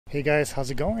Hey guys, how's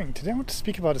it going? Today I want to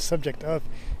speak about a subject of,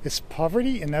 is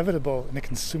poverty inevitable in a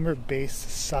consumer-based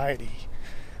society?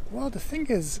 Well, the thing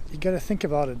is, you gotta think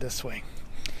about it this way.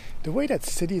 The way that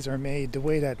cities are made, the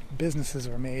way that businesses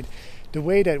are made, the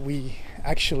way that we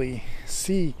actually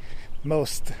see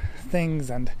most things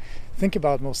and think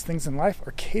about most things in life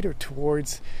are catered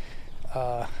towards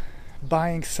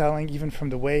buying, selling, even from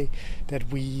the way that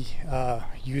we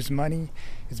use money.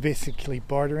 It's basically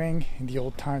bartering. In the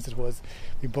old times it was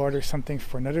we barter something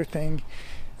for another thing,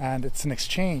 and it's an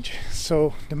exchange.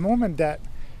 So the moment that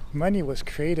money was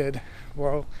created,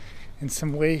 well, in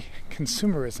some way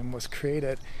consumerism was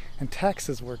created and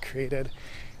taxes were created,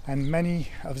 and many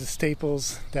of the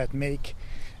staples that make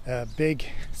a big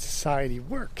society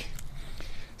work.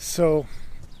 So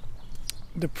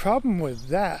the problem with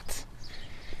that,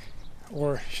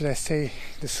 or should I say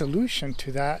the solution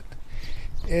to that,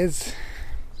 is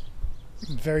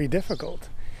very difficult,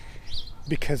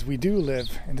 because we do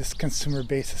live in this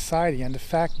consumer-based society, and the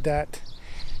fact that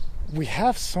we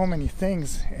have so many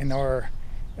things in our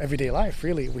everyday life,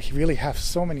 we really have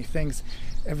so many things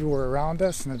everywhere around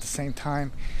us, and at the same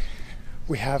time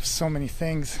we have so many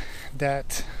things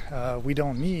that we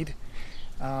don't need,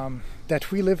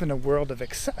 that we live in a world of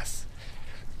excess.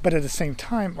 But at the same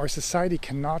time, our society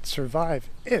cannot survive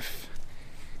if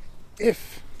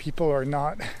people are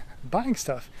not buying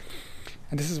stuff.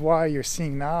 And this is why you're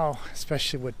seeing now,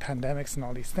 especially with pandemics and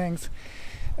all these things,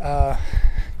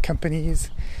 companies,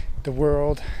 the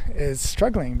world is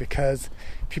struggling because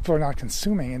people are not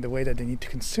consuming in the way that they need to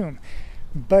consume.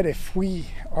 But if we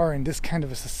are in this kind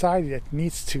of a society that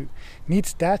needs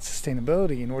that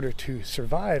sustainability in order to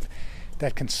survive,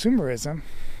 that consumerism,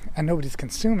 and nobody's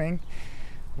consuming,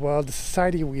 well, the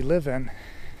society we live in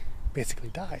basically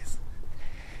dies.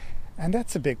 And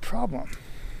that's a big problem.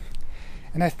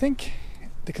 And I think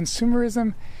the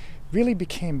consumerism really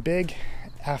became big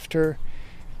after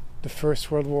the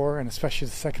First World War, and especially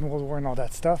the Second World War and all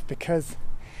that stuff, because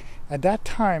at that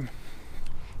time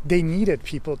they needed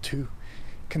people to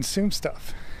consume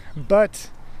stuff. But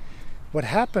what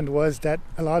happened was that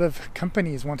a lot of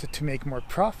companies wanted to make more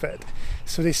profit,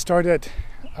 so they started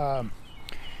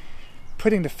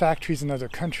putting the factories in other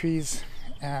countries,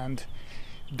 and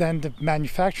then the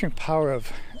manufacturing power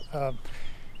of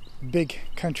big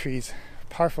countries,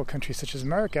 powerful countries such as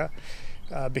America,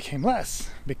 became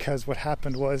less, because what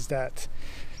happened was that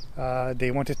they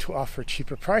wanted to offer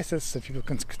cheaper prices so people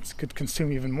could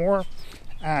consume even more,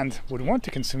 and would want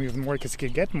to consume even more because they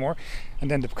could get more,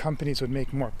 and then the companies would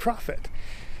make more profit.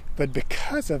 But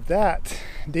because of that,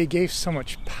 they gave so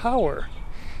much power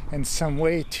in some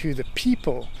way to the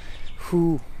people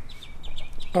who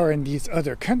are in these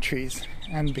other countries,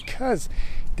 and because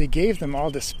they gave them all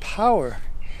this power,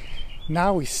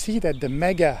 now we see that the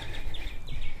mega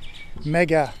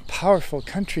powerful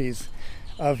countries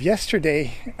of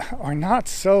yesterday are not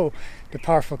so the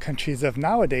powerful countries of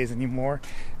nowadays anymore,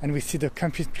 and we see the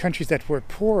countries that were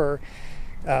poorer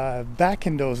back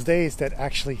in those days that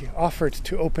actually offered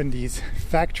to open these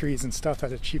factories and stuff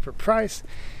at a cheaper price,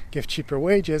 give cheaper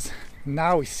wages.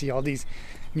 Now we see all these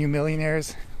new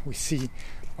millionaires, we see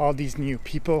all these new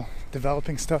people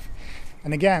developing stuff,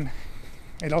 and again,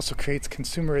 it also creates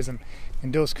consumerism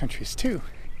in those countries too.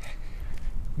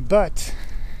 But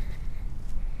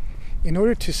in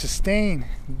order to sustain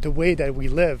the way that we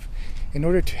live, in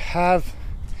order to have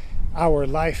our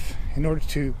life, in order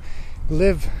to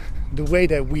live the way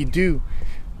that we do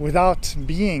without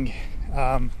being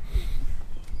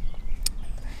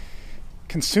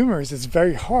consumers, is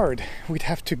very hard. We'd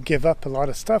have to give up a lot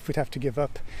of stuff. We'd have to give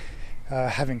up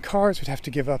having cars. We'd have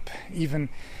to give up even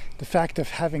the fact of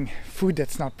having food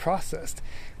that's not processed.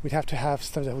 We'd have to have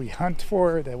stuff that we hunt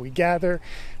for, that we gather.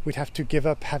 We'd have to give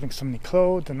up having so many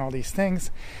clothes and all these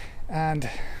things. And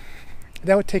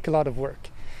that would take a lot of work.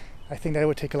 I think that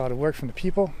would take a lot of work from the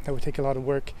people. That would take a lot of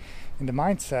work in the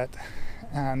mindset.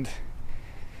 And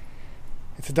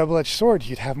it's a double-edged sword.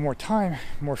 You'd have more time,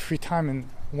 more free time in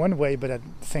one way, but at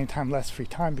the same time less free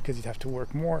time because you'd have to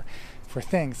work more for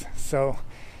things. So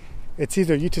it's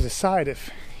either you to decide if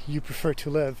you prefer to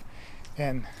live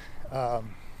in a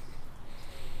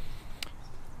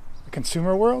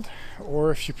consumer world,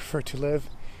 or if you prefer to live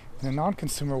in a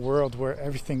non-consumer world where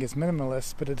everything is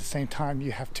minimalist, but at the same time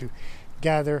you have to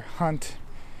gather, hunt,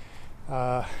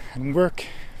 and work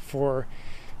for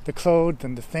the clothes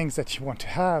and the things that you want to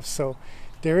have. So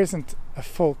there isn't a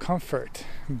full comfort.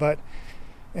 But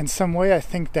in some way, I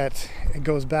think that it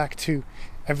goes back to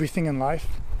everything in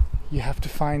life. You have to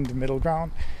find the middle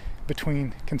ground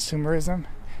between consumerism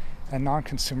and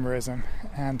non-consumerism,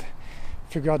 and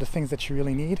figure out the things that you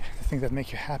really need, the things that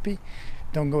make you happy,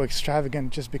 Don't go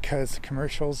extravagant just because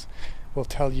commercials will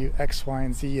tell you X, Y,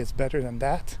 and Z is better than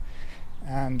that.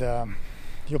 And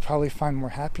you'll probably find more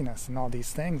happiness in all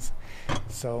these things.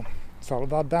 So it's all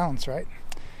about balance, right?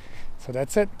 So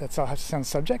that's it. That's all I have to say on the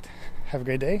subject. Have a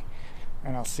great day,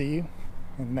 and I'll see you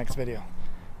in the next video.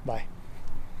 Bye.